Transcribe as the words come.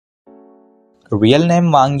Real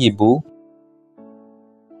name Wang Yibo.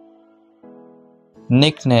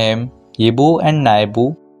 Nickname Yibo and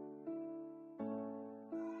Xiao.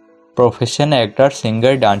 Profession actor,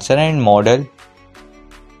 singer, dancer and model.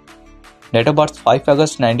 Date of birth 5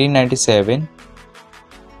 August 1997.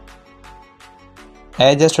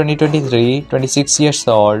 Age is 2023, 26 years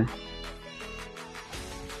old.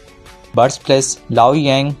 Birthplace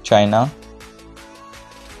Laoyang, China.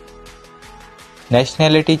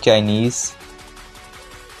 Nationality Chinese.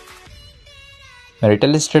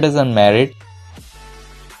 Marital status unmarried.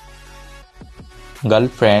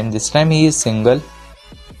 Girlfriend, this time he is single.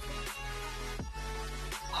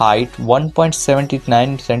 Height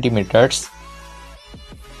 1.79 centimeters.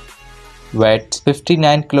 Weight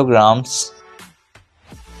 59 kilograms.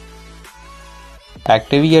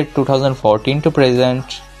 Active year 2014 to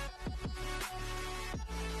present.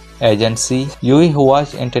 Agency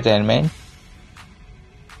Yibo Entertainment.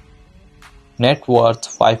 Net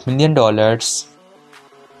worth $5 million.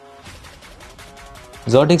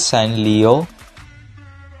 Zodiac sign Leo.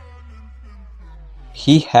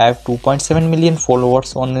 He have 2.7 million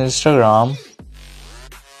followers on Instagram.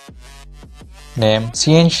 Name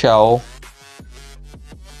Yibo And Xiao.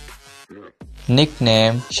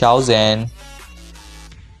 Nickname Xiao Zhan.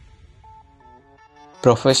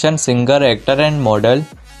 Profession singer, actor and model.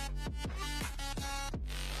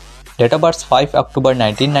 Date of birth 5 October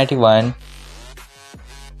 1991.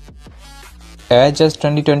 Age is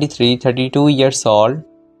 2023, 32 years old.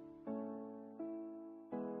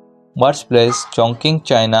 Birthplace Chongqing,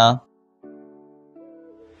 China.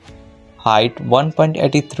 Height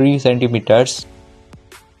 1.83 centimeters.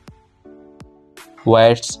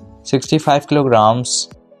 Weight 65 kilograms.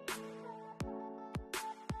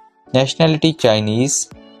 Nationality Chinese.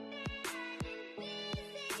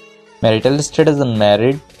 Marital status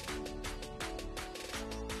unmarried.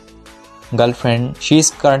 Girlfriend, she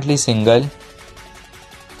is currently single.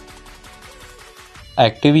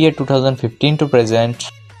 Active year 2015 to present.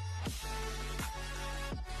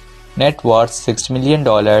 Net worth $6 million.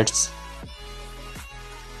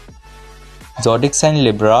 Zodiac sign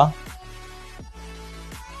Libra.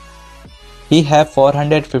 He have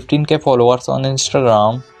 415k followers on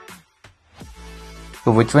Instagram.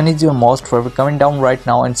 So which one is your most favorite? Comment down right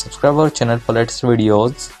now and subscribe our channel for latest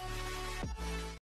videos.